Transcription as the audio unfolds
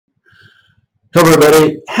Hello,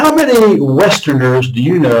 everybody. How many Westerners do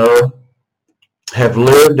you know have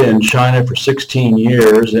lived in China for 16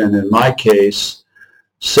 years, and in my case,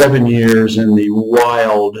 7 years in the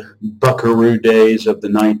wild buckaroo days of the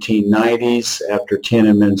 1990s after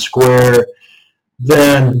Tiananmen Square,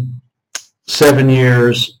 then 7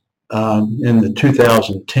 years in the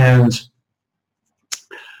 2010s,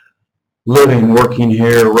 living, working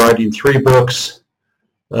here, writing 3 books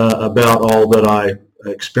about all that I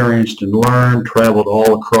experienced and learned, traveled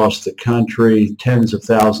all across the country, tens of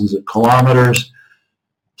thousands of kilometers,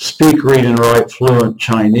 speak, read, and write fluent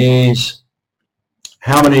Chinese.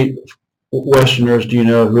 How many Westerners do you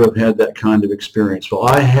know who have had that kind of experience? Well,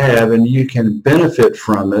 I have, and you can benefit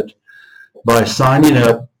from it by signing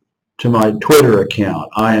up to my Twitter account.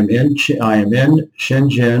 I am in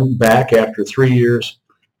Shenzhen, back after 3 years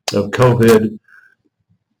of COVID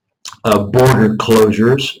border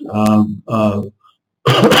closures.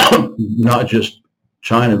 Not just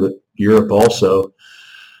China, but Europe also.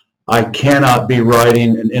 I cannot be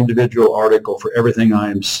writing an individual article for everything I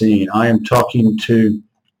am seeing. I am talking to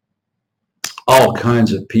all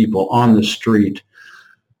kinds of people on the street,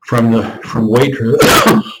 from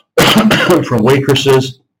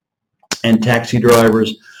waitresses and taxi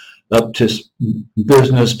drivers up to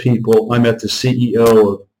business people. I met the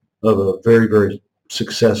CEO of a very, very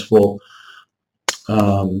successful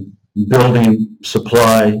building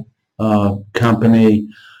supply company.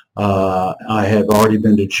 I have already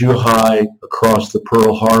been to Zhuhai, across the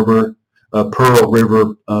Pearl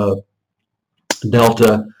River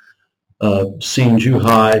Delta, seen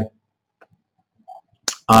Zhuhai.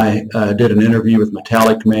 I did an interview with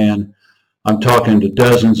Metallic Man. I'm talking to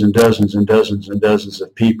dozens and dozens and dozens and dozens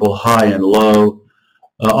of people, high and low,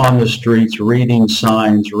 on the streets, reading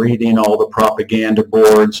signs, reading all the propaganda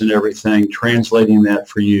boards and everything, translating that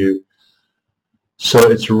for you.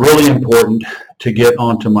 So it's really important to get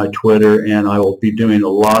onto my Twitter, and I will be doing a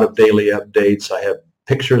lot of daily updates. I have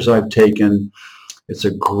pictures I've taken. It's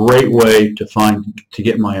a great way to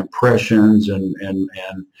get my impressions and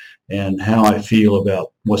how I feel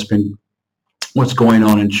about what's going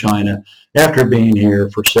on in China after being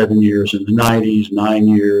here for 7 years in the 90s, 9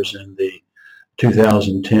 years in the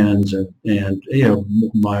 2010s, and you know,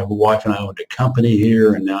 my wife and I owned a company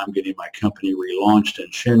here, and now I'm getting my company relaunched in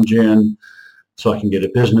Shenzhen so I can get a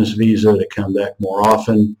business visa to come back more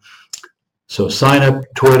often. So sign up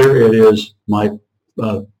Twitter. It is my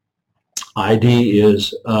ID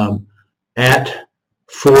is at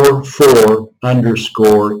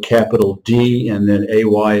 44_D and then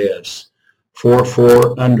AYS.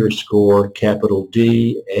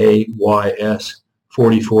 44_D AYS.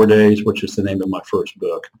 44 Days, which is the name of my first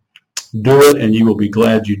book. Do it, and you will be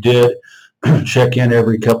glad you did. Check in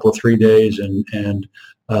every couple of 3 days and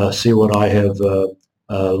see what I have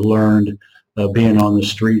learned being on the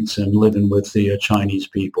streets and living with the Chinese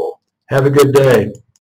people. Have a good day.